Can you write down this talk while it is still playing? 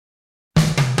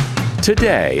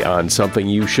Today on Something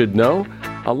You Should Know,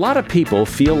 a lot of people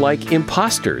feel like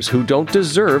imposters who don't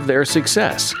deserve their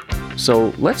success.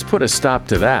 So let's put a stop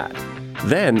to that.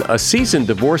 Then, a seasoned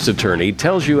divorce attorney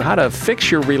tells you how to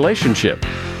fix your relationship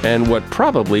and what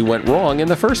probably went wrong in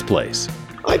the first place.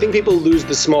 I think people lose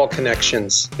the small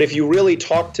connections. If you really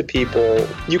talk to people,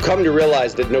 you come to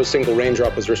realize that no single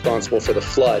raindrop was responsible for the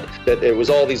flood, that it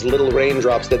was all these little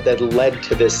raindrops that led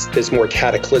to this more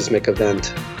cataclysmic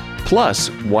event. Plus,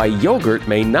 why yogurt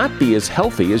may not be as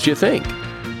healthy as you think,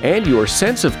 and your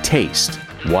sense of taste,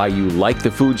 why you like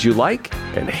the foods you like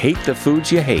and hate the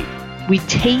foods you hate. We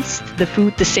taste the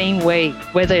food the same way,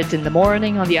 whether it's in the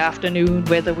morning or the afternoon,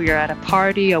 whether we are at a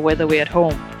party or whether we're at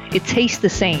home. It tastes the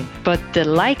same, but the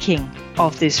liking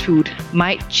of this food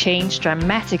might change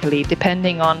dramatically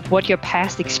depending on what your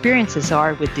past experiences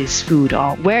are with this food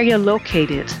or where you're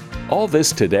located. All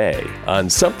this today on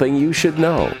Something You Should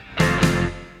Know.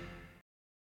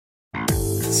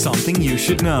 Something you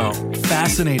should know.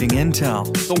 Fascinating intel,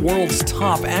 the world's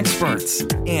top experts,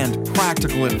 and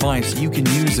practical advice you can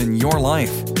use in your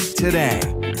life. Today,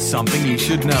 Something You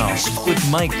Should Know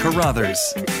with Mike Carruthers.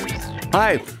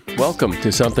 Hi, welcome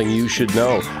to Something You Should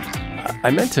Know. I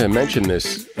meant to mention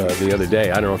this the other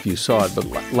day. I don't know if you saw it, but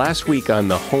last week on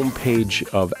the homepage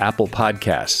of Apple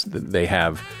Podcasts, they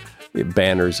have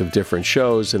banners of different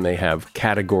shows, and they have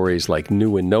categories like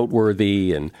new and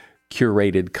noteworthy and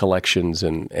curated collections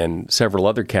and several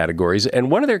other categories. And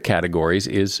one of their categories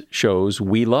is shows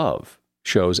we love,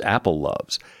 shows Apple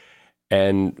loves.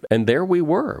 And there we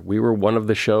were. We were one of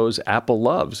the shows Apple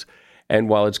loves. And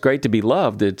while it's great to be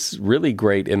loved, it's really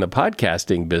great in the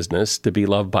podcasting business to be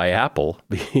loved by Apple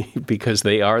because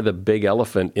they are the big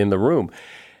elephant in the room.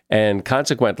 And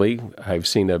consequently, I've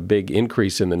seen a big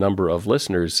increase in the number of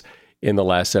listeners in the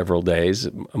last several days,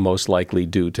 most likely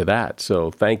due to that.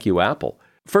 So thank you, Apple.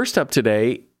 First up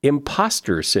today,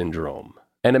 imposter syndrome.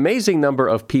 An amazing number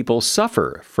of people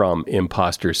suffer from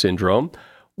imposter syndrome.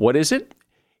 What is it?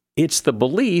 It's the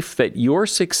belief that your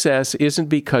success isn't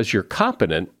because you're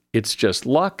competent, it's just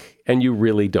luck and you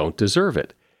really don't deserve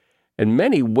it. And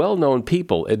many well-known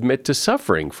people admit to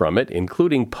suffering from it,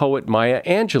 including poet Maya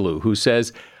Angelou, who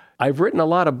says, "I've written a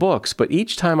lot of books, but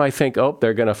each time I think,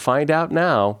 they're going to find out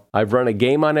now. I've run a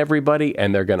game on everybody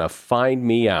and they're going to find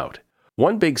me out."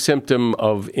 One big symptom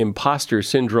of imposter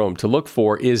syndrome to look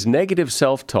for is negative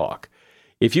self-talk.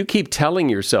 If you keep telling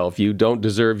yourself you don't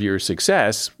deserve your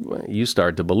success, you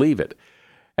start to believe it.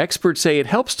 Experts say it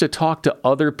helps to talk to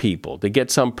other people to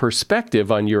get some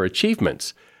perspective on your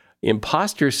achievements.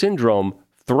 Imposter syndrome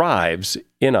thrives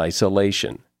in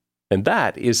isolation. And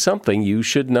that is something you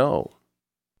should know.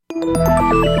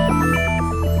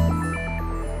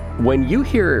 When you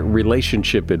hear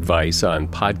relationship advice on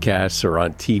podcasts or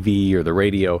on TV or the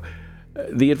radio,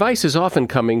 the advice is often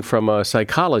coming from a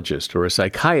psychologist or a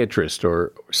psychiatrist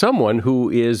or someone who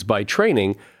is, by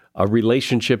training, a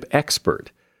relationship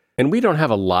expert. And we don't have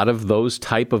a lot of those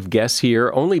type of guests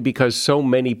here, only because so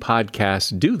many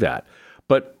podcasts do that.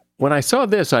 But when I saw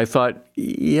this, I thought,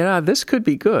 yeah, this could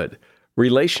be good.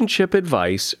 Relationship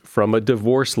advice from a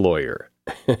divorce lawyer.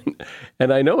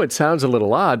 And I know it sounds a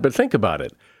little odd, but think about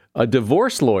it. A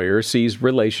divorce lawyer sees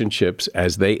relationships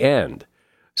as they end.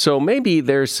 So maybe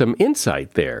there's some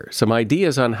insight there, some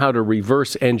ideas on how to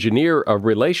reverse engineer a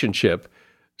relationship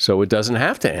so it doesn't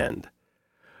have to end.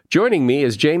 Joining me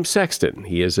is James Sexton.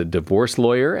 He is a divorce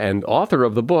lawyer and author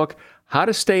of the book, How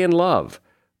to Stay in Love,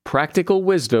 Practical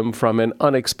Wisdom from an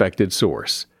Unexpected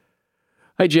Source.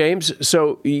 Hi, James.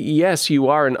 So, yes, you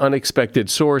are an unexpected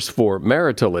source for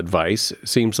marital advice.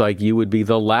 Seems like you would be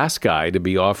the last guy to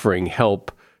be offering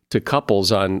help to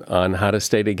couples on how to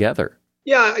stay together.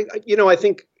 Yeah, I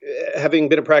think having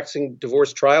been a practicing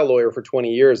divorce trial lawyer for 20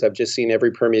 years, I've just seen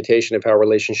every permutation of how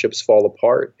relationships fall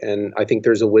apart. And I think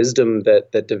there's a wisdom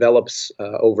that develops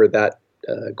over that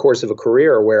course of a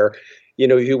career where,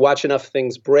 you watch enough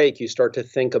things break, you start to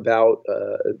think about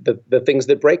the things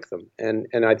that break them. And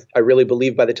I really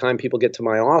believe by the time people get to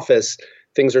my office,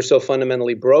 things are so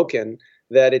fundamentally broken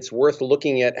that it's worth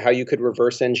looking at how you could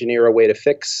reverse engineer a way to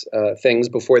fix things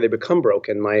before they become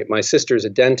broken. My sister's a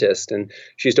dentist, and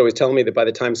she used to always tell me that by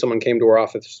the time someone came to her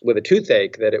office with a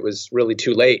toothache, that it was really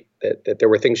too late, that there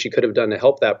were things she could have done to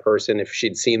help that person if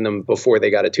she'd seen them before they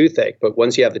got a toothache. But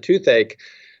once you have the toothache,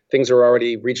 things are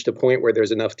already reached a point where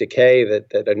there's enough decay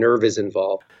that a nerve is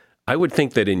involved. I would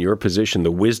think that in your position,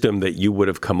 the wisdom that you would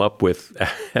have come up with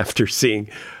after seeing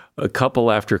a couple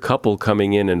after couple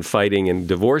coming in and fighting and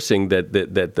divorcing, that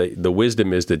the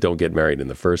wisdom is that don't get married in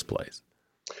the first place.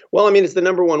 Well, I mean, it's the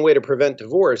number one way to prevent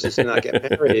divorce is to not get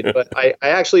married. But I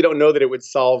actually don't know that it would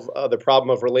solve the problem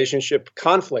of relationship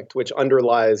conflict, which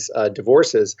underlies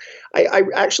divorces. I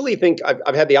actually think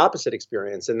I've had the opposite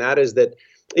experience, and that is that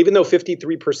even though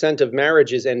 53% of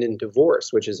marriages end in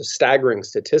divorce, which is a staggering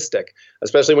statistic,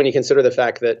 especially when you consider the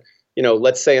fact that,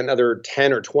 let's say another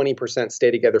 10 or 20%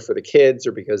 stay together for the kids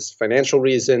or because financial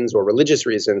reasons or religious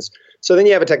reasons. So then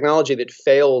you have a technology that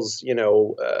fails,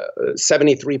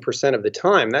 73% of the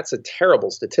time. That's a terrible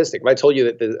statistic. If I told you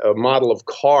that a model of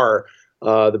car,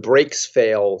 the brakes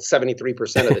fail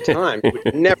 73% of the time, you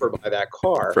would never buy that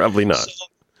car. Probably not.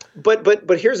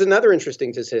 But here's another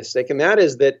interesting statistic, and that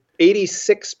is that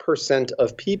 86%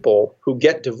 of people who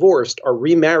get divorced are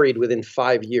remarried within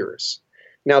 5 years.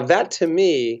 Now, that to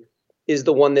me is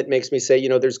the one that makes me say,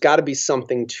 there's got to be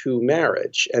something to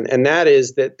marriage. And that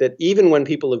is that even when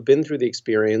people have been through the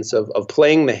experience of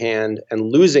playing the hand and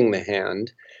losing the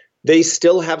hand, they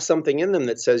still have something in them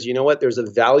that says, you know what, there's a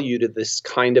value to this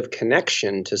kind of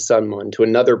connection to someone, to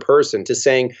another person, to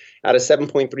saying out of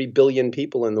 7.3 billion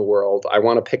people in the world, I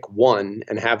want to pick one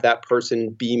and have that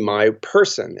person be my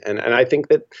person. And I think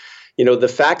that, the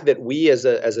fact that we as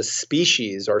a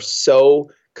species are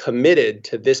so committed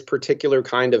to this particular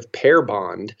kind of pair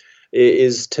bond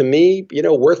is, to me,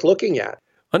 worth looking at.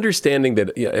 Understanding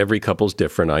that every couple's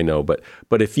different, I know, but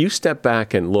if you step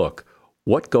back and look,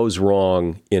 what goes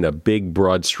wrong in a big,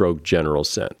 broad stroke general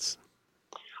sense?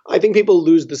 I think people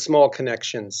lose the small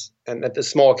connections, and that the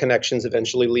small connections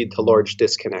eventually lead to large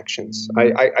disconnections.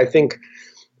 I think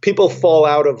people fall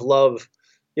out of love.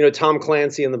 Tom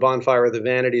Clancy in The Bonfire of the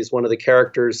Vanities, one of the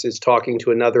characters is talking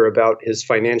to another about his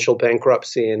financial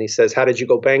bankruptcy. And he says, how did you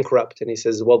go bankrupt? And he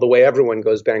says, well, the way everyone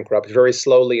goes bankrupt, very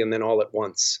slowly and then all at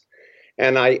once.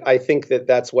 And I think that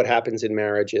that's what happens in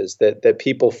marriages, that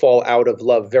people fall out of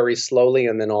love very slowly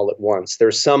and then all at once.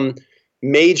 There's some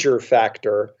major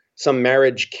factor, some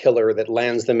marriage killer that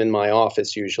lands them in my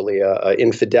office, usually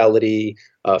infidelity,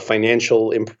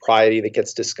 financial impropriety that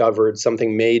gets discovered,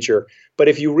 something major. But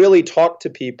if you really talk to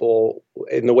people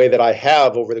in the way that I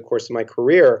have over the course of my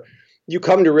career, you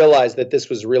come to realize that this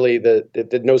was really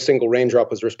that no single raindrop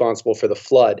was responsible for the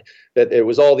flood, that it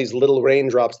was all these little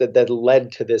raindrops that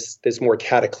led to this more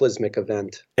cataclysmic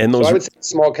event. And so I would say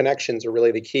small connections are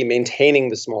really the key, maintaining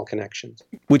the small connections.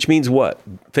 Which means what?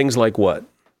 Things like what?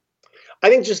 I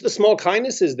think just the small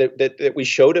kindnesses that we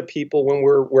show to people when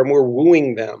we're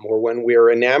wooing them or when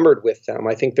we're enamored with them.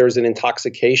 I think there's an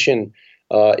intoxication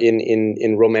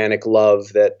in romantic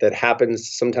love that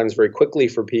happens sometimes very quickly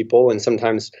for people, and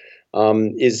sometimes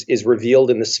is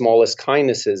revealed in the smallest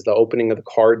kindnesses, the opening of the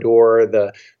car door,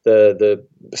 the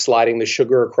sliding the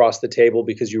sugar across the table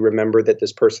because you remember that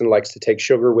this person likes to take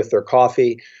sugar with their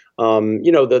coffee.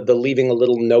 The leaving a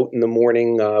little note in the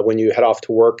morning when you head off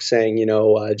to work saying,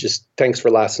 just thanks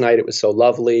for last night. It was so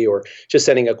lovely. Or just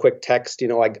sending a quick text,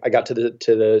 I got to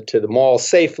the mall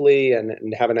safely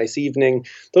and have a nice evening.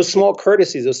 Those small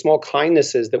courtesies, those small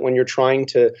kindnesses that when you're trying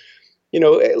to,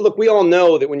 look, we all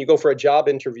know that when you go for a job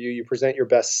interview, you present your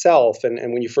best self. And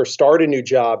when you first start a new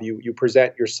job, you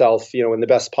present yourself, in the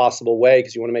best possible way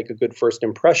because you want to make a good first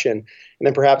impression. And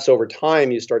then perhaps over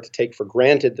time, you start to take for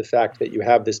granted the fact that you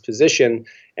have this position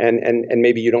and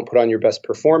maybe you don't put on your best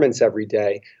performance every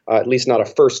day, at least not a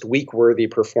first week worthy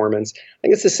performance. I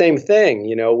think it's the same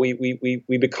thing.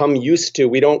 We become used to,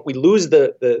 we lose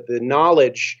the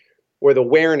knowledge or the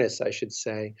awareness, I should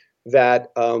say, that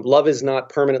love is not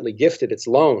permanently gifted, it's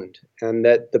loaned, and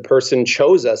that the person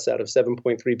chose us out of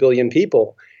 7.3 billion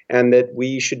people, and that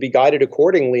we should be guided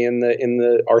accordingly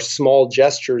in our small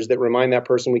gestures that remind that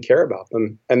person we care about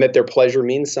them, and that their pleasure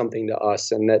means something to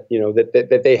us, and that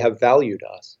that they have value to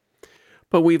us.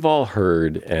 But we've all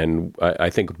heard, and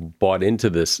I think bought into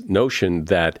this notion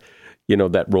that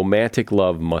that romantic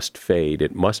love must fade.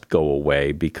 It must go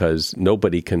away because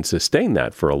nobody can sustain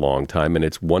that for a long time. And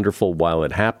it's wonderful while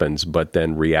it happens, but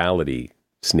then reality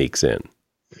sneaks in.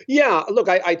 Yeah, look,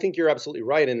 I think you're absolutely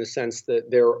right in the sense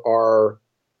that there are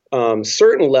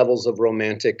certain levels of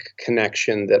romantic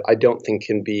connection that I don't think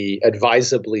can be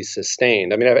advisably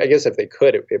sustained. I mean, I guess if they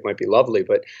could, it might be lovely.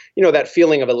 But, that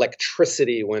feeling of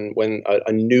electricity when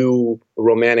a new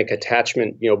romantic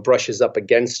attachment, brushes up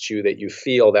against you, that you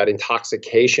feel, that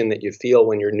intoxication that you feel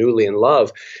when you're newly in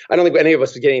love. I don't think any of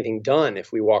us would get anything done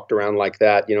if we walked around like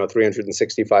that,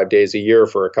 365 days a year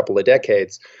for a couple of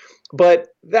decades. But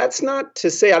that's not to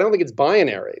say I don't think it's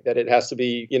binary, that it has to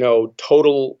be,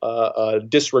 total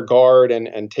disregard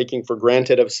and taking for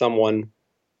granted of someone,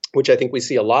 which I think we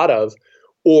see a lot of,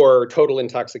 or total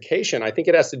intoxication. I think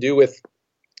it has to do with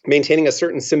maintaining a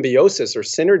certain symbiosis or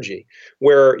synergy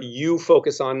where you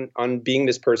focus on being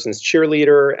this person's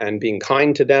cheerleader and being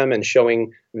kind to them and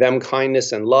showing them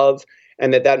kindness and love,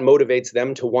 and that motivates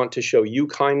them to want to show you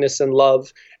kindness and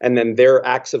love, and then their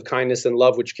acts of kindness and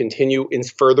love, which continue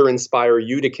further inspire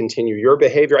you to continue your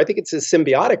behavior. I think it's a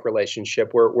symbiotic relationship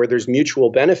where there's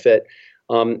mutual benefit.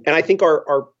 And I think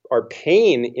our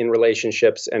pain in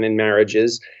relationships and in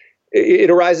marriages,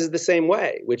 it arises the same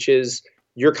way, which is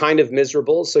you're kind of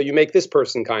miserable, so you make this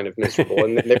person kind of miserable,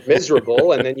 and then they're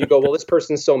miserable, and then you go, well, this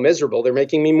person's so miserable, they're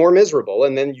making me more miserable,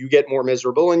 and then you get more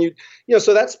miserable, and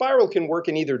so that spiral can work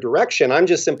in either direction. I'm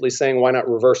just simply saying, why not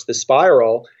reverse the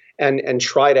spiral and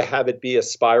try to have it be a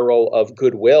spiral of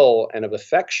goodwill and of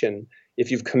affection if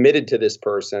you've committed to this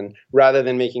person, rather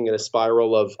than making it a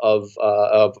spiral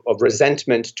of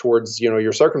resentment towards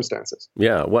your circumstances.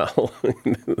 Yeah, well,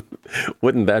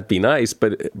 wouldn't that be nice?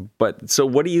 But so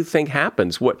what do you think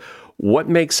happens? What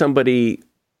makes somebody?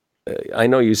 I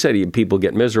know you said people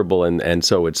get miserable and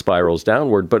so it spirals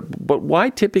downward. But why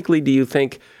typically do you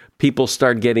think people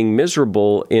start getting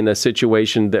miserable in a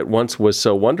situation that once was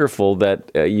so wonderful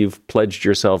that you've pledged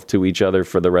yourself to each other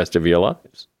for the rest of your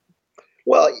lives?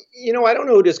 Well, I don't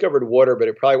know who discovered water, but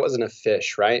it probably wasn't a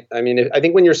fish, right? I mean, I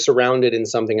think when you're surrounded in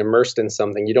something, immersed in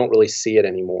something, you don't really see it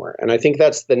anymore. And I think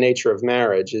that's the nature of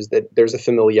marriage, is that there's a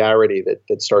familiarity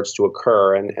that starts to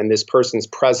occur. And this person's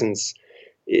presence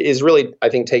is really, I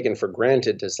think, taken for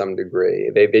granted to some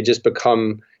degree. They just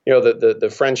become,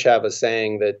 the French have a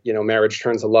saying that, marriage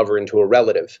turns a lover into a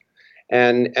relative.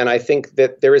 And I think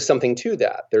that there is something to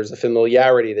that. There's a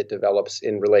familiarity that develops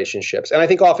in relationships. And I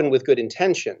think often with good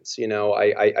intentions.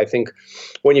 I think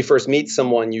when you first meet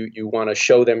someone, you want to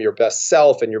show them your best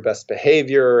self and your best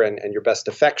behavior and your best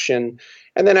affection.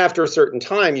 And then after a certain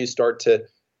time, you start to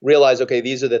realize, okay,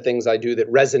 these are the things I do that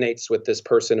resonates with this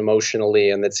person emotionally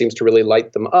and that seems to really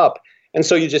light them up. And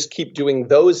so you just keep doing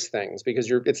those things because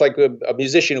it's like a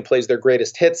musician who plays their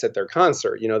greatest hits at their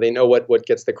concert. They know what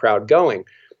gets the crowd going.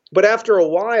 But after a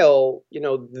while,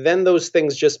 then those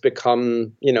things just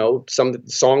become, some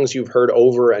songs you've heard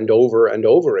over and over and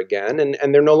over again,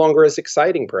 and they're no longer as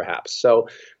exciting, perhaps. So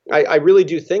I really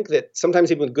do think that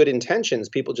sometimes even with good intentions,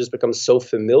 people just become so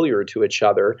familiar to each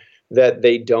other that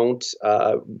they don't,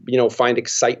 find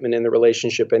excitement in the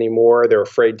relationship anymore. They're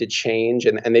afraid to change,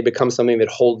 and they become something that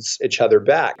holds each other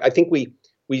back. I think we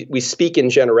speak in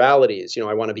generalities.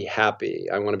 I want to be happy.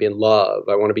 I want to be in love.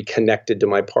 I want to be connected to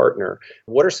my partner.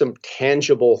 What are some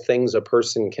tangible things a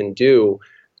person can do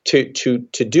to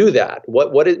do that?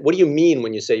 What do you mean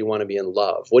when you say you want to be in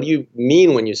love? What do you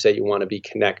mean when you say you want to be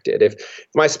connected? If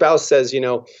my spouse says,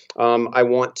 I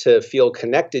want to feel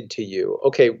connected to you.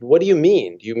 Okay, what do you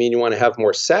mean? Do you mean you want to have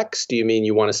more sex? Do you mean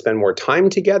you want to spend more time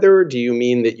together? Do you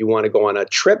mean that you want to go on a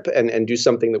trip and do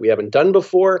something that we haven't done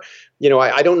before?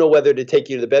 I don't know whether to take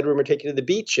you to the bedroom or take you to the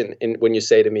beach and when you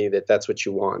say to me that that's what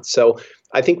you want. So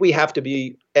I think we have to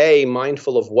be, A,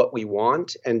 mindful of what we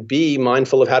want, and B,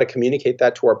 mindful of how to communicate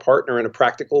that to our partner in a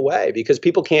practical way, because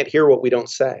people can't hear what we don't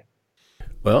say.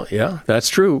 Well, yeah, that's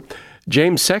true.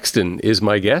 James Sexton is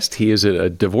my guest. He is a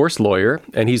divorce lawyer,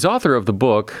 and he's author of the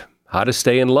book, How to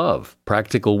Stay in Love,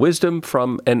 Practical Wisdom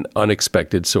from an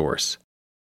Unexpected Source.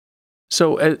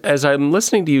 So as I'm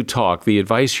listening to you talk, the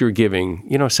advice you're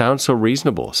giving, sounds so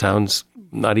reasonable, sounds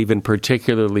not even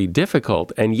particularly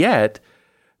difficult, and yet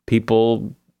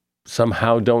people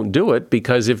somehow don't do it,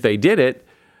 because if they did it,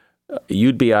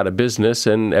 you'd be out of business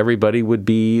and everybody would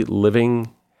be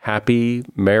living happy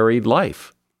married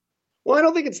life. Well, I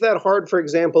don't think it's that hard, for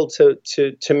example,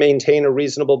 to maintain a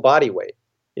reasonable body weight,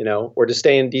 or to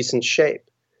stay in decent shape.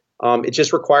 It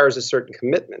just requires a certain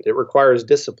commitment. It requires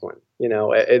discipline,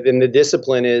 and the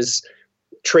discipline is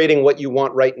trading what you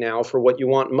want right now for what you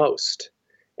want most.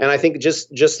 And I think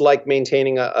just like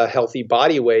maintaining a healthy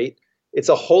body weight, it's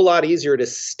a whole lot easier to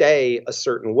stay a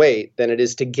certain weight than it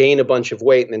is to gain a bunch of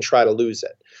weight and then try to lose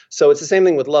it. So it's the same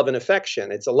thing with love and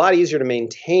affection. It's a lot easier to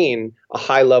maintain a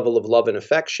high level of love and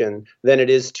affection than it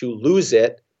is to lose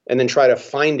it and then try to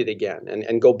find it again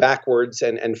and go backwards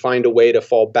and find a way to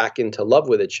fall back into love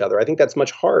with each other. I think that's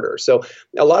much harder. So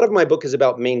a lot of my book is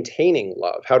about maintaining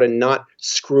love, how to not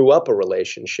screw up a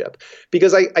relationship.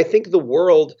 Because I think the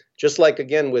world, just like,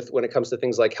 again, when it comes to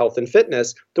things like health and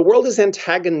fitness, the world is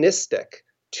antagonistic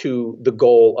to the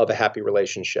goal of a happy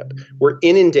relationship. We're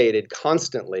inundated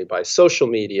constantly by social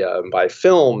media and by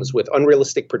films with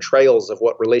unrealistic portrayals of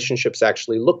what relationships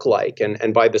actually look like,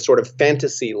 and by the sort of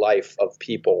fantasy life of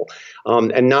people,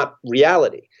 and not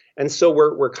reality. And so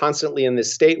we're constantly in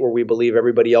this state where we believe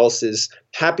everybody else is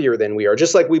happier than we are.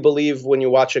 Just like we believe when you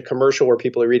watch a commercial where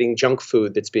people are eating junk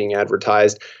food that's being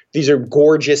advertised, these are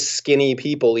gorgeous, skinny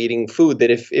people eating food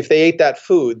that if they ate that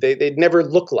food, they'd never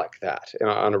look like that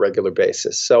on a regular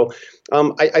basis. So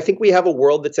I think we have a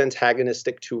world that's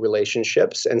antagonistic to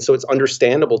relationships. And so it's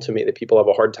understandable to me that people have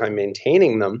a hard time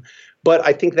maintaining them. But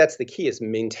I think that's the key, is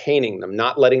maintaining them,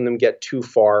 not letting them get too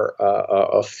far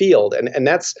afield. And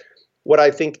that's what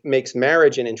I think makes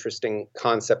marriage an interesting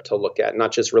concept to look at,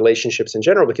 not just relationships in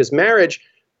general, because marriage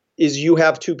is you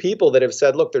have two people that have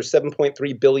said, look, there's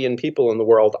 7.3 billion people in the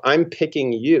world. I'm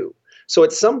picking you. So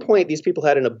at some point, these people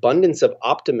had an abundance of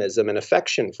optimism and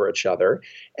affection for each other.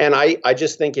 And I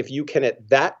just think if you can, at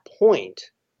that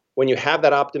point, when you have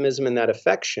that optimism and that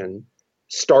affection,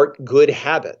 start good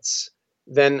habits,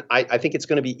 then I think it's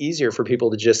going to be easier for people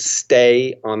to just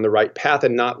stay on the right path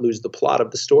and not lose the plot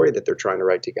of the story that they're trying to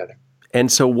write together. And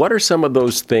so what are some of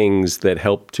those things that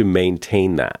help to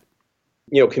maintain that?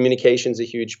 Communication's a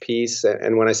huge piece.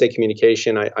 And when I say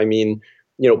communication, I mean,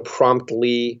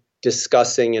 promptly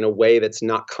discussing in a way that's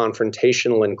not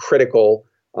confrontational and critical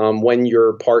when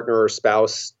your partner or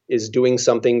spouse is doing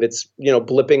something that's,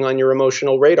 blipping on your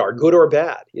emotional radar, good or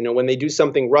bad. When they do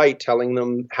something right, telling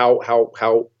them how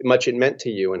much it meant to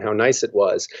you and how nice it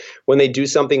was. When they do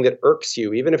something that irks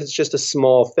you, even if it's just a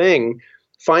small thing,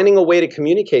 finding a way to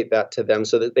communicate that to them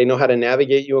so that they know how to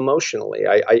navigate you emotionally.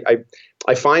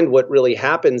 I find what really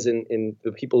happens in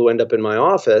the people who end up in my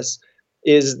office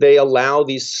is they allow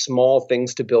these small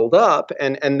things to build up.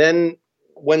 And then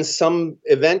when some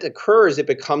event occurs, it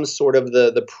becomes sort of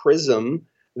the prism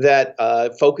that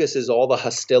focuses all the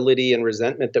hostility and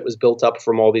resentment that was built up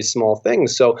from all these small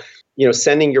things. So,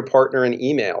 sending your partner an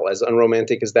email, as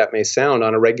unromantic as that may sound,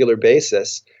 on a regular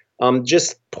basis,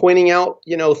 just pointing out,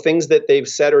 things that they've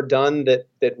said or done that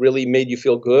really made you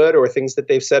feel good, or things that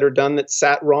they've said or done that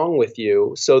sat wrong with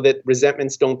you, so that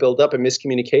resentments don't build up and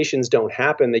miscommunications don't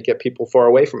happen that get people far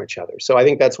away from each other. So I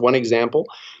think that's one example.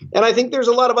 And I think there's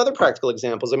a lot of other practical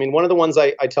examples. I mean, one of the ones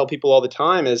I tell people all the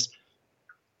time is,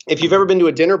 if you've ever been to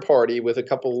a dinner party with a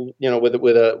couple,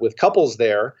 with couples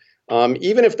there,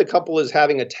 even if the couple is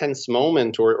having a tense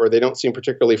moment or they don't seem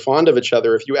particularly fond of each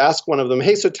other, if you ask one of them,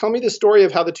 hey, so tell me the story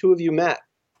of how the two of you met,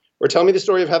 or tell me the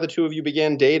story of how the two of you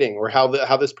began dating, or how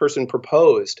this person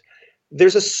proposed,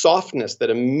 there's a softness that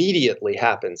immediately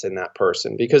happens in that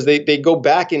person, because they go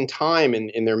back in time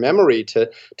in their memory to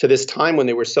this time when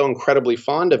they were so incredibly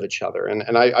fond of each other.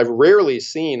 And I've rarely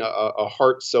seen a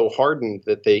heart so hardened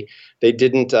that they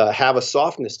didn't have a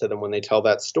softness to them when they tell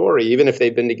that story, even if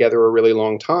they've been together a really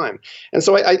long time. And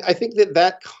so I think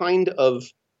that kind of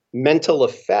mental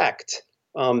effect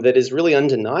that is really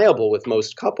undeniable with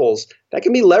most couples, that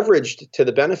can be leveraged to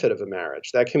the benefit of a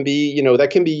marriage. That can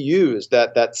be, used,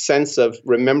 that sense of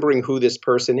remembering who this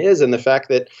person is and the fact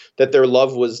that their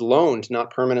love was loaned, not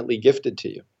permanently gifted to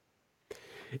you.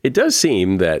 It does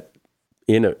seem that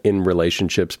in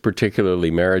relationships,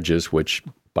 particularly marriages, which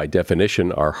by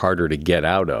definition are harder to get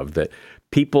out of, that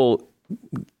people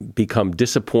become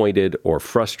disappointed or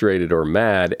frustrated or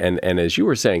mad. And as you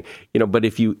were saying, but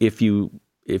if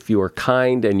you are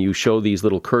kind and you show these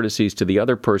little courtesies to the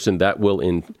other person, that will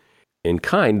in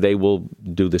kind, they will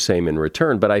do the same in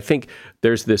return. But I think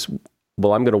there's this,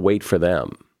 well, I'm going to wait for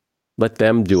them. Let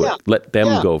them do it. Let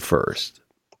them go first.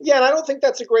 Yeah, and I don't think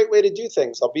that's a great way to do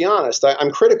things. I'll be honest.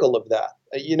 I'm critical of that.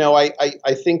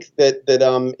 I think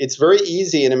that it's very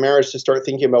easy in a marriage to start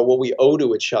thinking about what we owe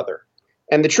to each other.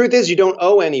 And the truth is, you don't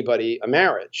owe anybody a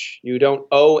marriage. You don't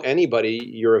owe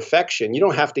anybody your affection. You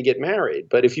don't have to get married.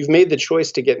 But if you've made the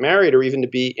choice to get married, or even to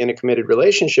be in a committed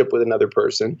relationship with another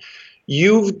person,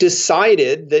 you've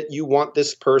decided that you want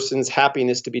this person's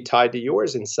happiness to be tied to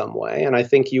yours in some way. And I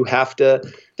think you have to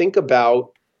think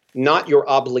about not your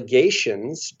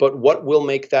obligations, but what will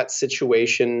make that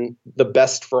situation the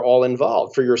best for all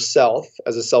involved, for yourself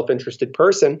as a self-interested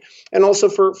person, and also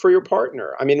for your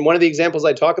partner. I mean, one of the examples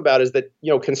I talk about is that,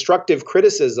 constructive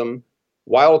criticism,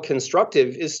 while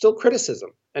constructive, is still criticism,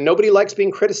 and nobody likes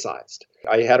being criticized.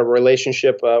 I had a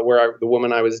relationship where the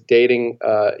woman I was dating,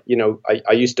 I'm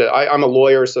a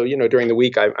lawyer, so, during the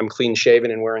week I'm clean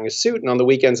shaven and wearing a suit. And on the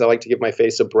weekends, I like to give my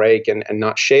face a break and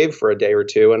not shave for a day or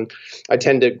two. And I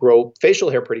tend to grow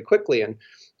facial hair pretty quickly. And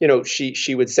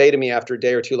she would say to me after a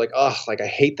day or two, like, oh, like I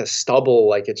hate the stubble,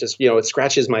 like it just, it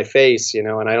scratches my face, and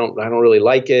I don't really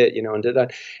like it,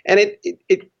 and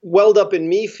it welled up in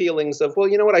me feelings of, well,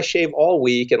 you know what, I shave all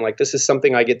week, and like this is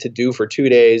something I get to do for 2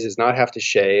 days, is not have to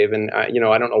shave, and I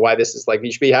don't know why this is like,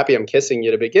 you should be happy I'm kissing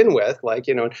you to begin with, like,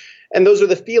 and those are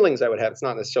the feelings I would have. It's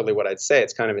not necessarily what I'd say.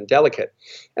 It's kind of indelicate.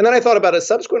 And then I thought about a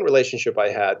subsequent relationship I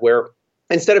had where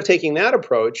instead of taking that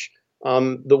approach,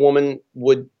 the woman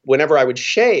would, whenever I would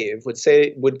shave,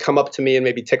 would come up to me and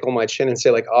maybe tickle my chin and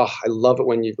say like, oh, I love it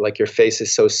when you, like, your face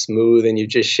is so smooth and you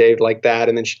just shaved like that.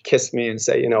 And then she'd kiss me and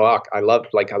say, oh, I love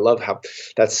how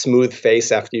that smooth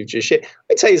face after you've just shaved. Let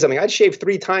me tell you something. I'd shave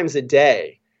 3 times a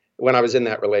day when I was in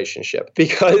that relationship,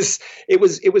 because it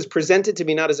was presented to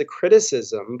me not as a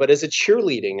criticism, but as a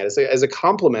cheerleading, as a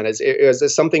compliment,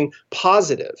 as something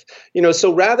positive.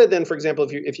 So rather than, for example,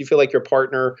 if you feel like your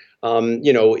partner,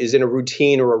 is in a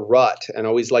routine or a rut and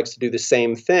always likes to do the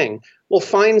same thing, well,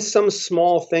 find some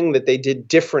small thing that they did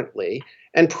differently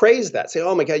and praise that. Say,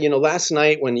 oh my God, last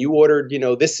night when you ordered,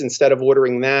 this instead of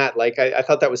ordering that, like I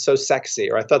thought that was so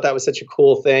sexy, or I thought that was such a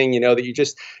cool thing,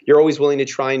 that you're always willing to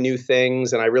try new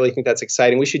things. And I really think that's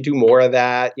exciting. We should do more of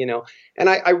that, And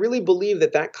I really believe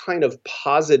that kind of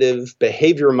positive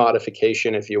behavior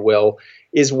modification, if you will,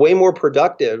 is way more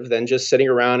productive than just sitting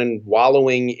around and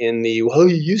wallowing in the, well,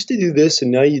 you used to do this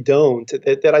and now you don't,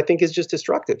 that I think is just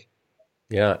destructive.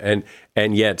 Yeah,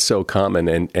 and yet so common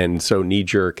and so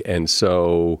knee-jerk and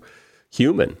so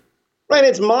human. Right,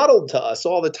 it's modeled to us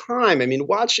all the time. I mean,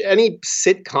 watch any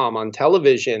sitcom on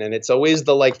television, and it's always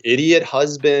the like idiot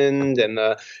husband and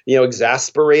the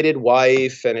exasperated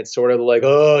wife, and it's sort of like,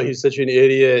 oh, he's such an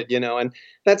idiot, and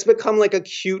that's become like a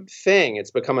cute thing.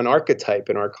 It's become an archetype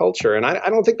in our culture, and I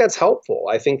don't think that's helpful.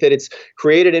 I think that it's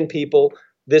created in people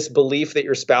this belief that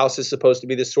your spouse is supposed to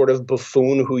be this sort of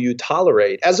buffoon who you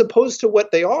tolerate, as opposed to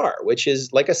what they are, which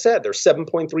is, like I said, there's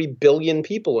 7.3 billion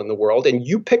people in the world, and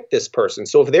you pick this person.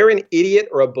 So if they're an idiot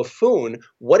or a buffoon,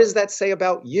 what does that say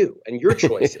about you and your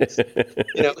choices?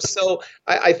 So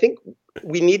I think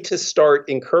we need to start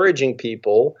encouraging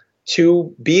people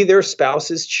to be their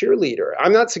spouse's cheerleader.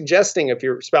 I'm not suggesting if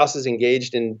your spouse is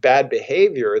engaged in bad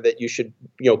behavior that you should,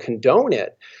 condone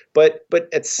it, but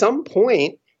at some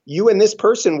point, you and this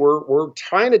person were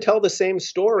trying to tell the same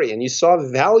story, and you saw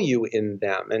value in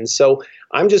them. And so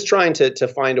I'm just trying to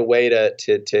find a way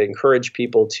to encourage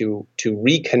people to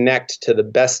reconnect to the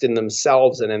best in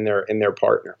themselves and in their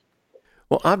partner.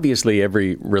 Well, obviously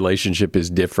every relationship is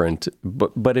different,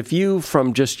 but if you,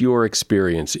 from just your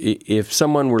experience, if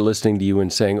someone were listening to you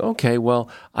and saying, okay, well,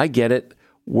 I get it,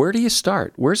 where do you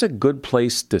start? Where's a good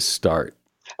place to start?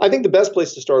 I think the best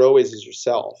place to start always is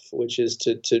yourself, which is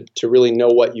to really know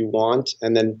what you want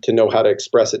and then to know how to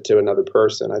express it to another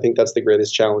person. I think that's the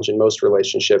greatest challenge in most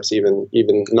relationships, even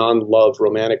non-love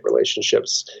romantic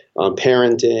relationships,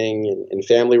 parenting and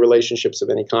family relationships of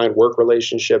any kind, work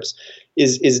relationships,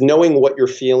 is knowing what you're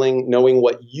feeling, knowing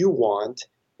what you want,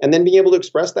 and then being able to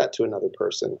express that to another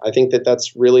person. I think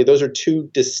that's really, those are two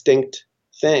distinct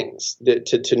things,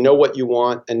 to know what you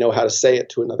want and know how to say it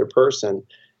to another person.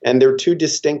 And they're two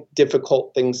distinct,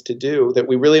 difficult things to do that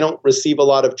we really don't receive a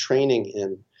lot of training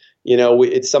in.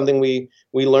 It's something we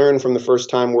learn from the first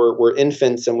time we're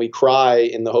infants and we cry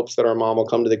in the hopes that our mom will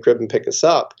come to the crib and pick us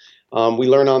up. We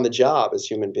learn on the job as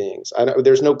human beings.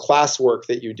 There's no classwork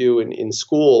that you do in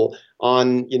school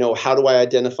on, how do I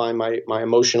identify my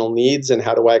emotional needs and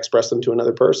how do I express them to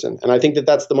another person? And I think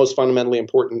that's the most fundamentally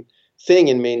important thing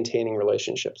in maintaining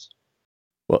relationships.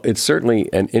 Well, it's certainly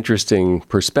an interesting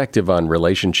perspective on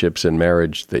relationships and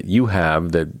marriage that you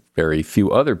have that very few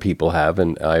other people have,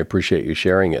 and I appreciate you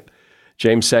sharing it.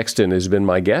 James Sexton has been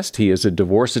my guest. He is a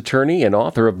divorce attorney and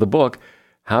author of the book,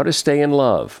 How to Stay in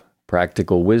Love,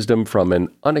 Practical Wisdom from an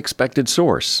Unexpected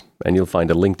Source. And you'll find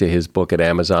a link to his book at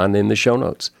Amazon in the show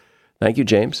notes. Thank you,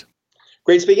 James.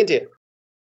 Great speaking to you.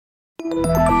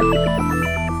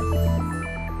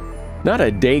 Not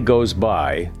a day goes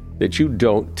by that you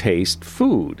don't taste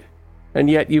food, and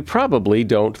yet you probably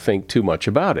don't think too much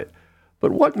about it.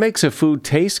 But what makes a food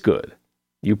taste good?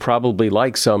 You probably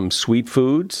like some sweet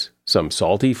foods, some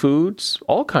salty foods,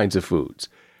 all kinds of foods.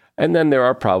 And then there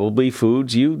are probably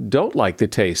foods you don't like the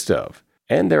taste of.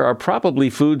 And there are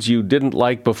probably foods you didn't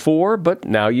like before, but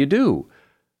now you do.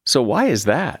 So why is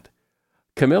that?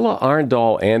 Camilla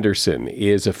Arndal Andersen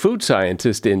is a food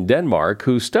scientist in Denmark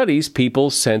who studies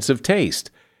people's sense of taste,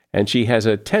 and she has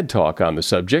a TED Talk on the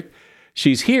subject.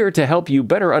 She's here to help you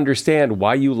better understand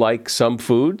why you like some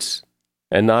foods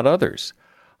and not others.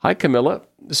 Hi, Camilla.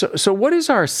 So what is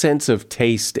our sense of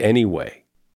taste anyway?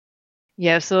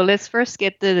 Yeah, so let's first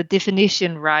get the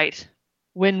definition right.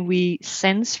 when we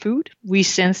sense food, we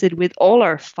sense it with all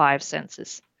our five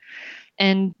senses.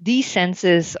 And these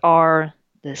senses are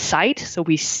the sight, so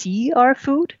we see our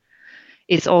food.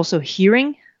 It's also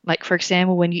hearing, like for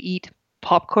example, when you eat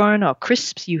popcorn or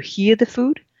crisps, you hear the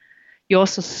food. You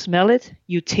also smell it,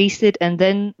 you taste it, and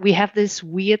then we have this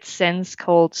weird sense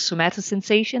called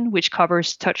somatosensation, which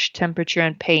covers touch, temperature,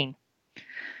 and pain.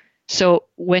 So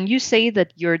when you say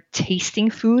that you're tasting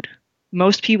food,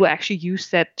 most people actually use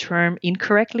that term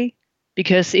incorrectly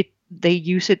because they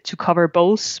use it to cover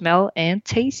both smell and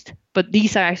taste. But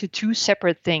these are actually two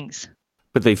separate things.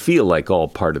 But they feel like all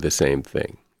part of the same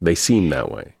thing. They seem that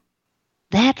way.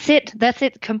 That's it. That's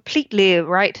it. Completely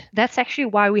right. That's actually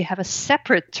why we have a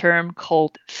separate term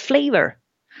called flavor.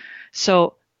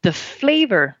 So the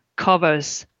flavor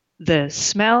covers the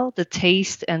smell, the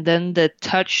taste, and then the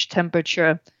touch,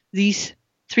 temperature, these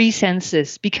three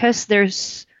senses, because they're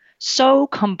so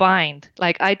combined.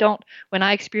 Like when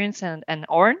I experience an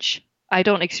orange, I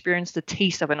don't experience the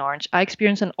taste of an orange. I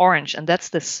experience an orange, and that's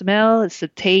the smell, it's the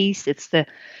taste, it's the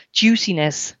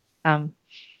juiciness.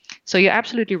 So you're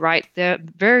absolutely right. They're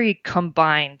very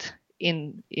combined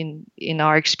in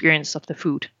our experience of the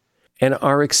food. And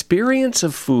our experience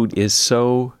of food is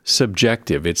so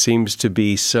subjective. It seems to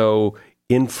be so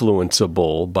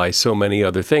influenceable by so many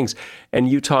other things. And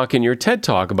you talk in your TED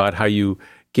Talk about how you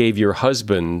gave your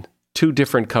husband 2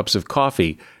 different cups of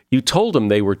coffee. You told him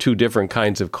they were 2 different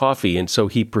kinds of coffee, and so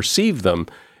he perceived them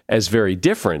as very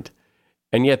different.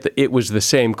 And yet it was the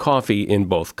same coffee in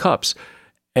both cups.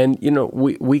 And,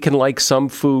 we can like some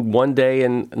food one day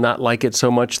and not like it so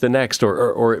much the next,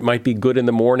 or it might be good in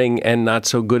the morning and not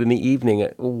so good in the evening.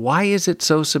 Why is it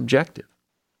so subjective?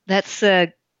 That's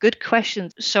a good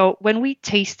question. So when we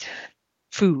taste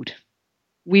food,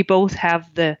 we both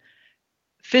have the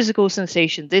physical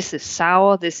sensation. This is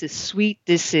sour, this is sweet,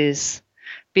 this is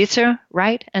bitter,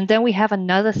 right? And then we have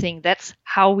another thing. That's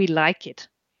how we like it.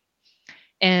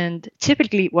 And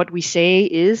typically what we say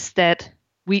is that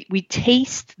we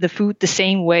taste the food the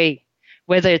same way,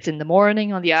 whether it's in the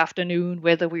morning or the afternoon,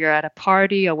 whether we are at a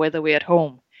party or whether we're at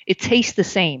home. It tastes the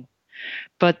same.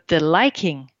 But the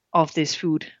liking of this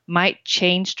food might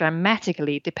change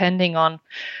dramatically depending on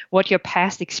what your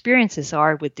past experiences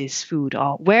are with this food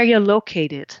or where you're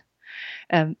located.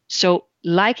 So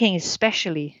liking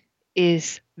especially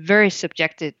is very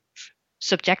subjective,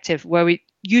 where we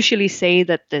usually say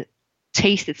that the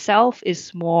taste itself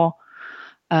is more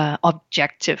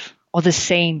objective or the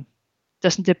same,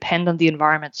 doesn't depend on the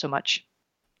environment so much.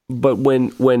 But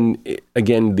when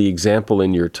again, the example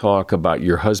in your talk about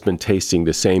your husband tasting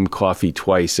the same coffee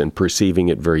twice and perceiving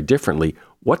it very differently,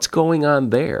 what's going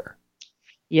on there?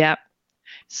 Yeah.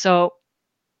 So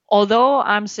although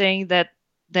I'm saying that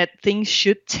things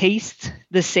should taste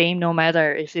the same no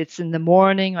matter if it's in the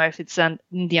morning or if it's in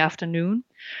the afternoon,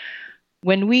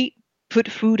 when we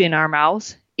put food in our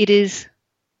mouths, it is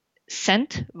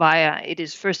it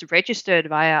is first registered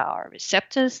via our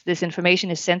receptors. This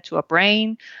information is sent to our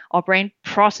brain. Our brain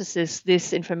processes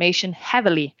this information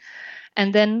heavily.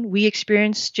 And then we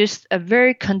experience just a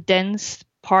very condensed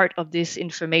part of this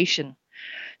information.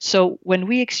 So when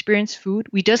we experience food,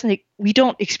 we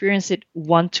don't experience it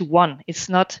one-to-one. It's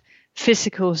not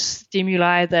physical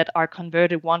stimuli that are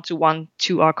converted one-to-one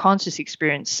to our conscious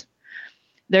experience.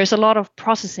 There's a lot of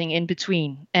processing in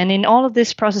between. And in all of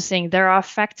this processing, there are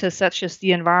factors such as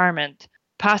the environment,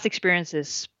 past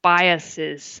experiences,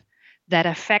 biases that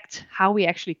affect how we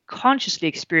actually consciously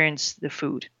experience the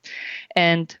food.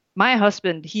 And my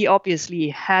husband, he obviously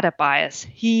had a bias.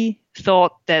 He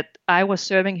thought that I was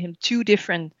serving him 2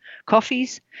 different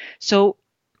coffees. So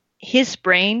his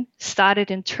brain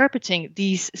started interpreting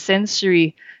these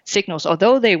sensory signals.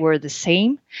 Although they were the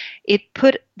same, it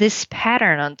put this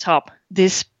pattern on top,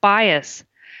 this bias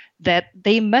that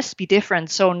they must be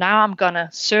different. So now I'm going to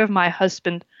serve my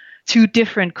husband 2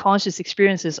 different conscious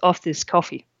experiences of this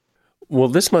coffee. Well,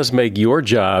 this must make your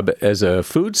job as a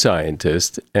food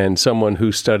scientist and someone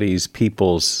who studies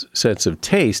people's sense of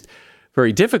taste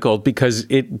very difficult, because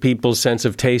people's sense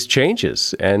of taste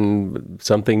changes, and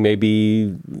something may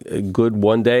be good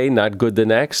one day, not good the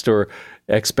next, or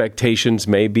expectations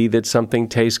may be that something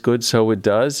tastes good, so it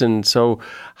does. And so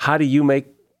how do you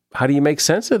make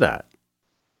sense of that?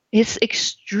 It's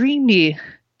extremely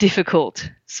difficult.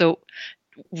 So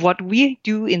what we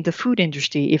do in the food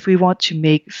industry, if we want to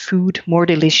make food more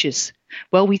delicious,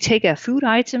 well, we take a food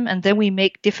item and then we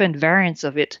make different variants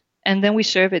of it, and then we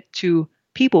serve it to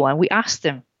people and we ask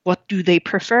them, what do they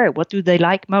prefer? What do they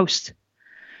like most?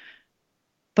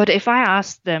 But if I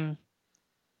ask them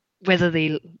whether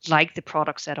they like the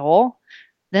products at all,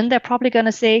 then they're probably going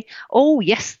to say, oh,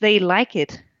 yes, they like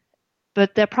it.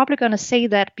 but they're probably going to say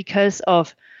that because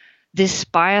of this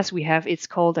bias we have. It's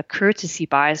called a courtesy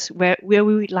bias, where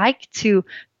we like to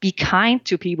be kind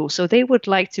to people. So they would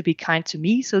like to be kind to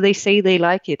me, so they say they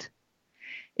like it.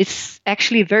 It's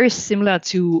actually very similar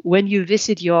to when you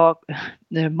visit your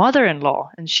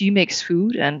mother-in-law and she makes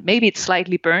food and maybe it's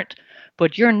slightly burnt,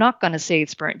 but you're not going to say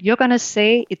it's burnt. You're going to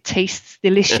say it tastes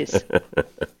delicious.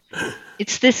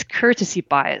 It's this courtesy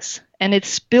bias, and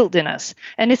it's built in us.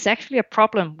 And it's actually a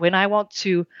problem when I want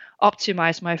to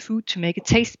optimize my food to make it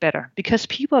taste better, because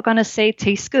people are going to say it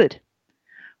tastes good.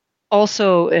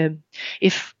 Also,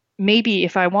 if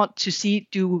I want to see,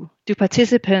 do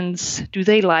participants, do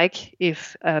they like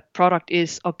if a product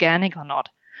is organic or not?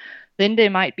 Then they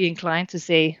might be inclined to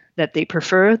say that they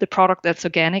prefer the product that's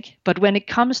organic. But when it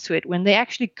comes to it, when they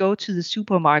actually go to the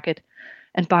supermarket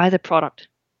and buy the product,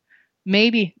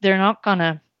 maybe they're not going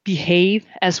to behave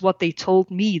as what they told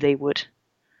me they would.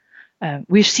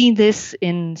 We've seen this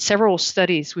in several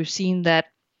studies. We've seen that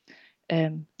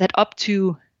up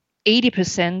to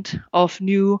 80% of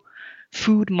new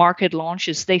food market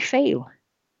launches, they fail.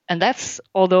 And that's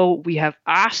although we have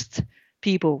asked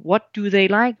people, what do they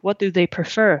like? What do they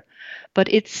prefer? But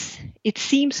it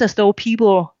seems as though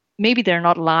people, maybe they're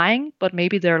not lying, but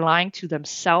maybe they're lying to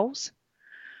themselves.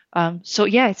 So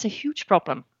yeah, it's a huge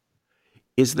problem.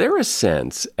 Is there a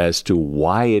sense as to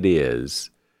why it is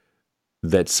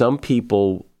that some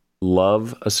people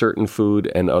love a certain food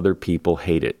and other people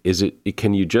hate it?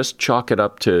 Can you just chalk it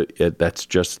up to it, that's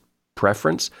just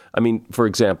preference? I mean, for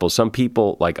example, some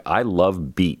people, like, I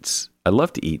love beets. I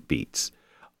love to eat beets.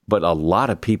 But a lot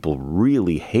of people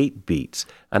really hate beets,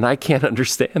 and I can't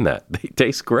understand that. They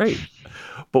taste great.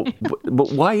 But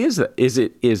why is that? Is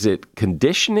it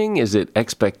conditioning? Is it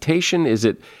expectation? Is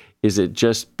it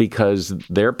just because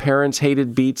their parents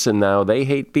hated beets and now they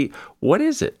hate beets? What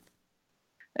is it?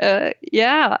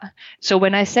 Yeah. So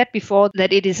when I said before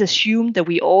that it is assumed that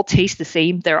we all taste the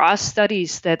same, there are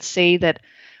studies that say that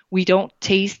we don't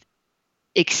taste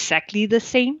exactly the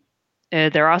same.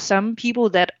 There are some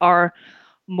people that are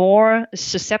more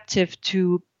susceptible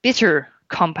to bitter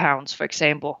compounds, for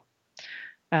example.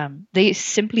 They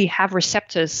simply have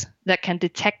receptors that can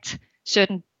detect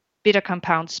certain bitter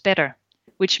compounds better,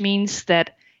 which means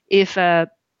that if a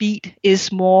beet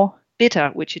is more bitter,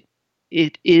 which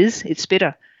it's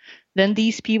bitter, then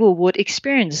these people would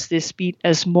experience this beet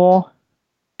as more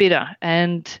bitter.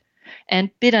 And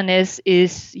bitterness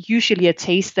is usually a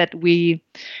taste that we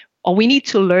need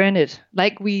to learn it.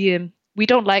 Like we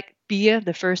don't like beer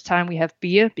the first time we have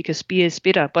beer because beer is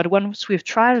bitter. But once we've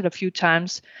tried it a few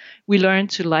times, we learn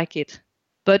to like it.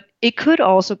 But it could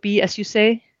also be, as you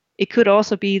say, it could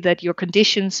also be that your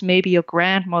conditions, maybe your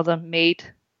grandmother made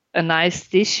a nice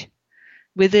dish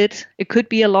with it. It could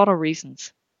be a lot of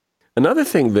reasons. Another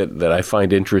thing that I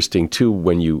find interesting too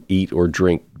when you eat or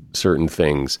drink certain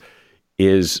things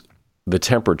is the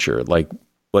temperature. Like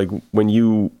when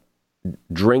you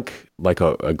drink like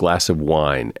a glass of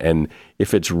wine, and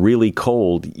if it's really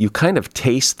cold, you kind of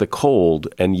taste the cold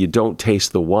and you don't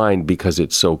taste the wine because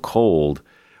it's so cold.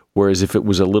 Whereas if it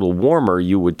was a little warmer,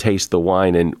 you would taste the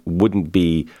wine and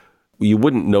you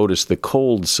wouldn't notice the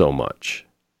cold so much.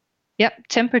 Yep,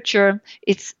 temperature,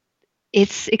 it's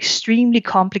extremely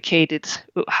complicated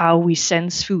how we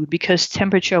sense food, because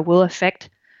temperature will affect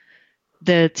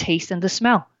the taste and the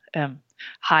smell.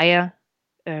 Higher.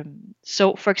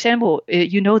 So, for example,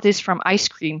 you know this from ice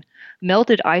cream.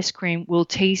 Melted ice cream will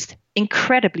taste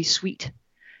incredibly sweet.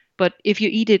 But if you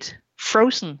eat it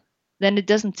frozen, then it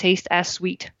doesn't taste as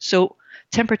sweet. So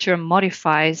temperature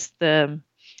modifies the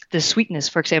sweetness,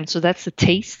 for example. So that's the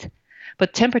taste.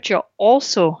 But temperature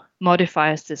also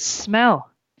modifies the smell.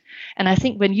 And I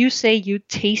think when you say you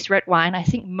taste red wine, I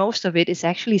think most of it is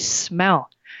actually smell.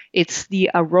 It's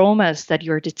the aromas that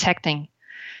you're detecting.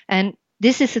 And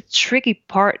this is a tricky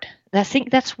part. I think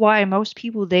that's why most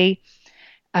people, they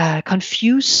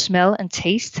confuse smell and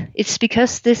taste. It's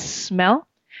because this smell,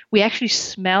 we actually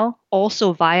smell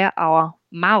also via our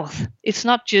mouth. It's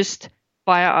not just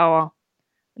via our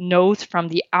nose from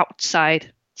the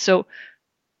outside. So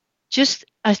just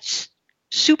a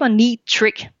super neat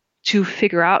trick to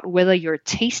figure out whether you're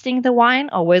tasting the wine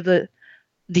or whether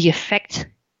the effect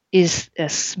is a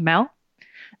smell.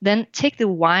 Then take the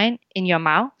wine in your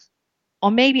mouth,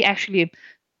 or maybe actually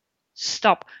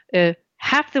stop,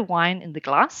 have the wine in the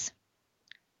glass,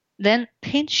 then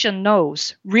pinch your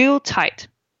nose real tight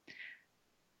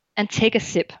and take a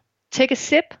sip. Take a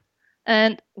sip,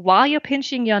 and while you're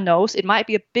pinching your nose, it might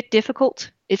be a bit difficult.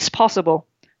 It's possible.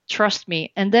 Trust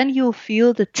me. And then you'll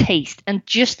feel the taste, and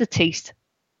just the taste.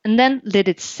 And then let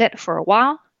it set for a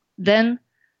while. Then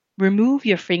remove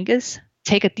your fingers,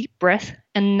 take a deep breath,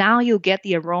 and now you'll get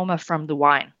the aroma from the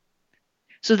wine.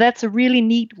 So that's a really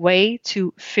neat way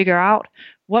to figure out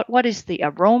what is the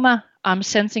aroma I'm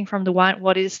sensing from the wine,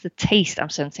 what is the taste I'm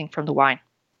sensing from the wine.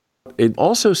 It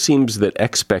also seems that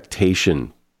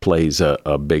expectation plays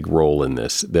a big role in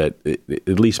this, that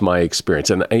at least my experience.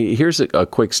 And here's a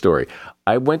quick story.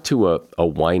 I went to a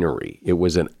winery. It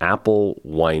was an apple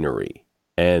winery.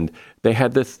 And they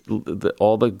had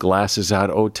all the glasses out.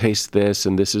 Oh, taste this,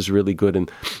 and this is really good.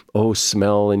 And oh,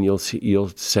 smell, and you'll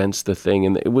sense the thing.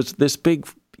 And it was this big,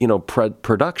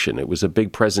 production. It was a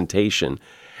big presentation.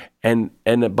 And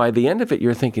by the end of it,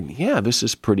 you're thinking, yeah, this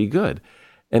is pretty good.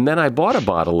 And then I bought a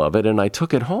bottle of it, and I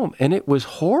took it home, and it was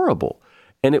horrible.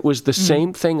 And it was the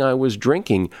same thing I was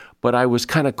drinking, but I was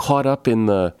kind of caught up in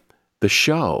the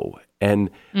show.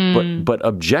 And but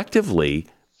objectively,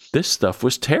 this stuff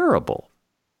was terrible.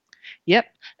 Yep.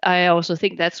 I also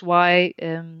think that's why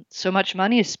so much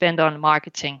money is spent on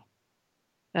marketing.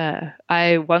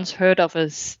 I once heard of a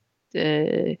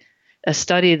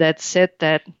study that said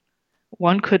that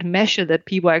one could measure that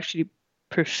people actually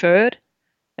preferred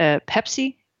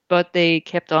Pepsi, but they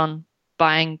kept on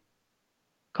buying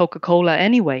Coca-Cola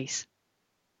anyways.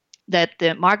 That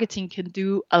the marketing can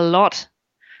do a lot.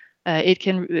 It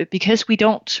can, because we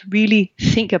don't really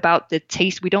think about the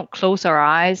taste. We don't close our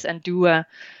eyes and do a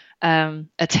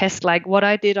test like what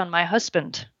I did on my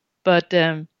husband. But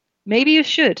maybe you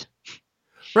should.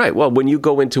 Right. Well, when you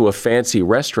go into a fancy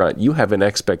restaurant, you have an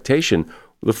expectation.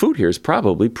 The food here is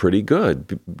probably pretty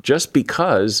good, just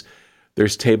because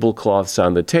there's tablecloths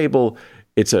on the table.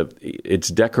 It's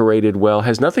decorated well,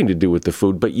 has nothing to do with the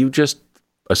food, but you just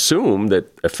assume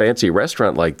that a fancy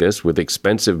restaurant like this with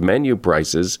expensive menu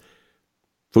prices,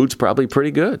 food's probably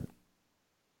pretty good.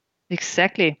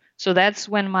 Exactly. So that's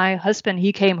when my husband,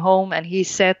 he came home and he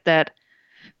said that,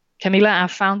 Camilla, I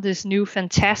found this new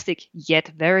fantastic yet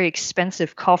very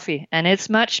expensive coffee, and it's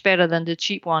much better than the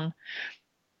cheap one.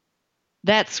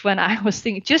 That's when I was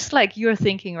thinking, just like you're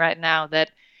thinking right now,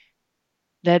 that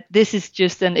this is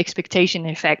just an expectation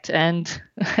effect, and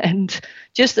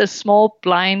just a small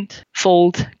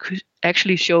blindfold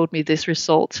actually showed me this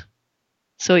result.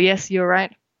 So yes, you're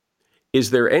right.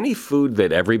 Is there any food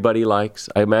that everybody likes?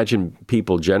 I imagine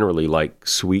people generally like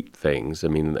sweet things. I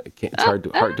mean, it's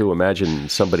hard to imagine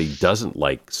somebody doesn't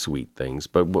like sweet things.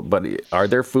 But are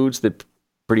there foods that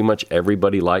pretty much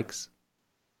everybody likes?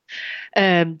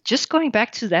 Just going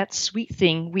back to that sweet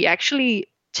thing, we actually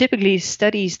typically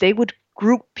studies, they would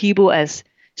group people as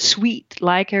sweet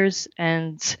likers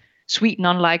and sweet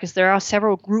non-likers. There are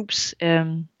several groups,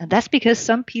 and that's because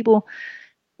some people,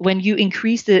 when you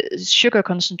increase the sugar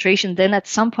concentration, then at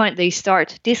some point they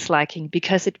start disliking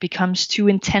because it becomes too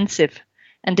intensive.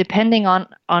 And depending on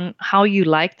how you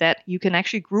like that, you can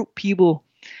actually group people.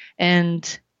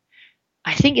 And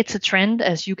I think it's a trend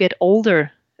as you get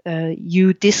older,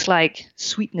 you dislike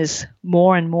sweetness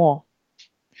more and more.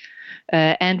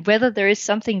 And whether there is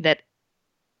something that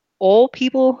all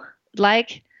people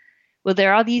like, well,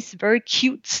 there are these very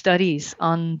cute studies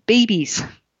on babies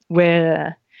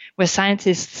where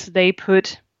scientists, they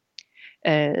put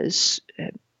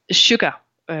sugar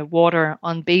water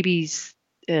on babies'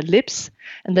 lips,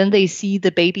 and then they see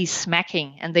the baby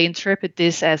smacking, and they interpret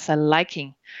this as a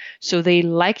liking. So they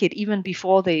like it even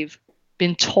before they've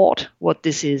been taught what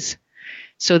this is.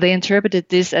 So they interpreted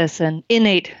this as an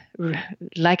innate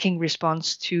liking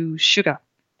response to sugar,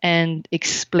 and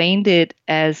explained it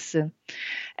as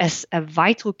a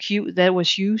vital cue that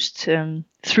was used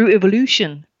through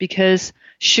evolution, because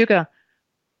sugar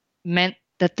meant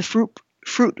that the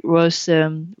fruit was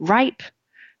ripe,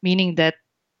 meaning that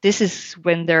this is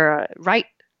when there are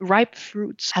ripe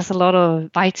fruits has a lot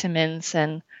of vitamins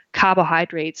and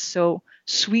carbohydrates. So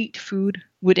sweet food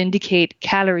would indicate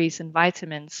calories and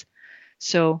vitamins.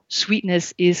 So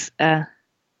sweetness is a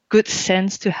good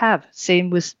sense to have. Same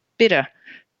with bitter.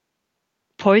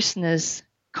 Poisonous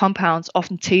compounds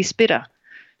often taste bitter.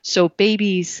 So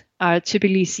babies are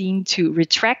typically seen to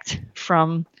retract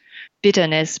from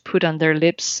bitterness put on their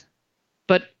lips.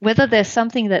 But whether there's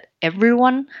something that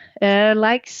everyone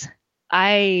likes,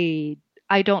 I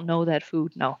don't know that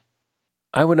food, no.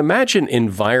 I would imagine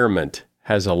environment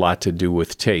has a lot to do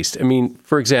with taste. I mean,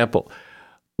 for example,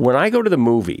 when I go to the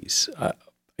movies, I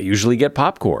usually get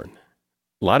popcorn.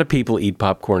 A lot of people eat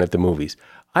popcorn at the movies.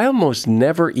 I almost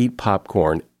never eat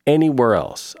popcorn anywhere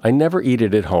else. I never eat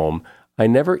it at home. I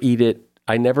never eat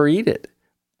it,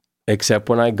 except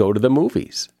when I go to the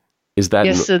movies. Is that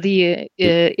yes? So the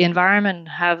environment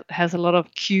has a lot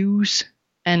of cues,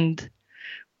 and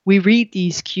we read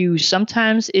these cues.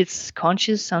 Sometimes it's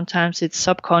conscious, sometimes it's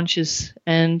subconscious.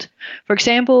 And for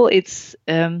example, it's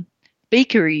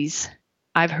bakeries,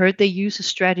 I've heard they use a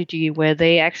strategy where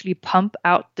they actually pump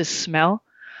out the smell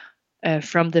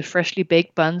from the freshly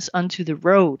baked buns onto the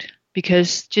road,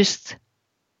 because just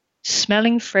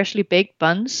smelling freshly baked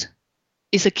buns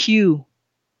is a cue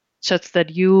such that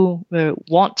you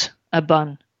want a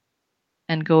bun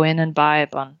and go in and buy a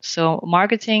bun. So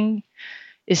marketing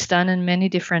is done in many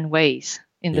different ways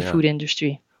in the food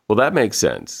industry. Well, that makes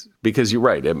sense, because you're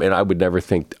right. I mean, I would never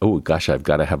think, oh, gosh, I've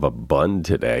got to have a bun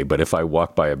today. But if I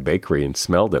walked by a bakery and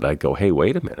smelled it, I'd go, hey,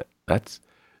 wait a minute. Let's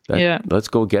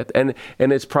go get. And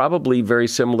it's probably very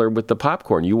similar with the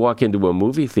popcorn. You walk into a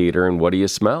movie theater and what do you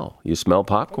smell? You smell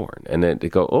popcorn. And then they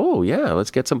go, oh, yeah,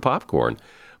 let's get some popcorn.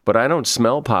 But I don't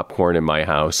smell popcorn in my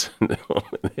house,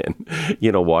 and,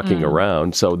 walking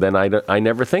around. So then I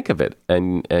never think of it.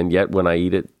 And yet when I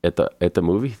eat it at the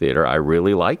movie theater, I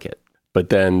really like it. But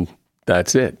then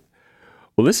that's it.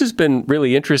 Well, this has been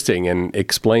really interesting and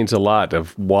explains a lot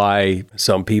of why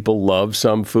some people love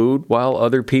some food while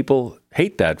other people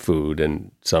hate that food.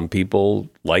 And some people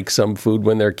like some food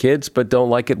when they're kids, but don't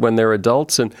like it when they're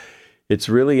adults. And it's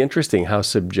really interesting how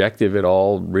subjective it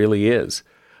all really is.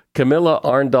 Camilla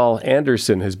Arndal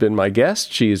Andersen has been my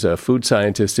guest. She's a food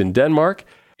scientist in Denmark,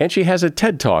 and she has a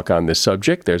TED Talk on this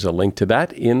subject. There's a link to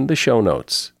that in the show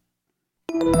notes.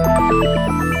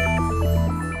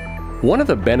 One of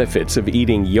the benefits of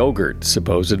eating yogurt,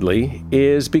 supposedly,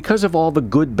 is because of all the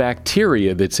good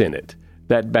bacteria that's in it.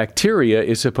 That bacteria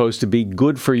is supposed to be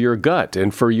good for your gut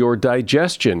and for your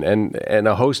digestion and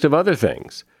a host of other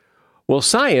things. Well,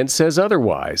 science says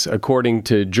otherwise, according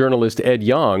to journalist Ed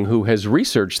Yong, who has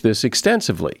researched this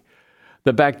extensively.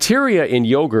 The bacteria in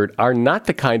yogurt are not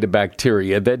the kind of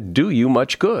bacteria that do you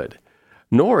much good,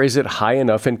 nor is it high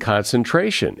enough in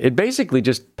concentration. It basically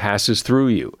just passes through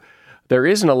you. There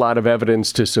isn't a lot of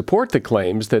evidence to support the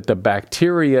claims that the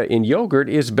bacteria in yogurt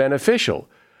is beneficial,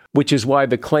 which is why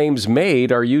the claims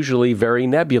made are usually very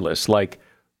nebulous, like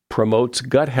promotes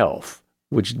gut health,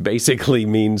 which basically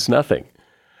means nothing.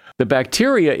 The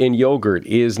bacteria in yogurt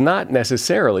is not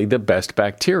necessarily the best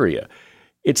bacteria.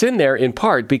 It's in there in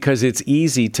part because it's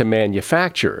easy to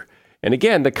manufacture. And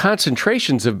again, the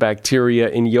concentrations of bacteria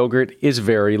in yogurt is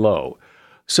very low.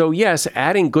 So yes,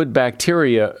 adding good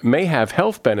bacteria may have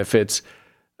health benefits,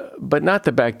 but not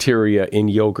the bacteria in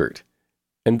yogurt.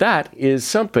 And that is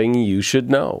something you should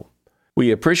know. We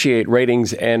appreciate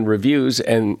ratings and reviews,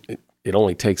 and it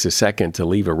only takes a second to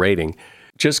leave a rating.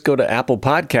 Just go to Apple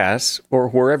Podcasts or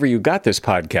wherever you got this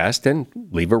podcast and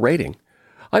leave a rating.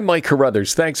 I'm Mike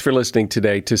Carruthers. Thanks for listening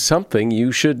today to Something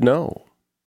You Should Know.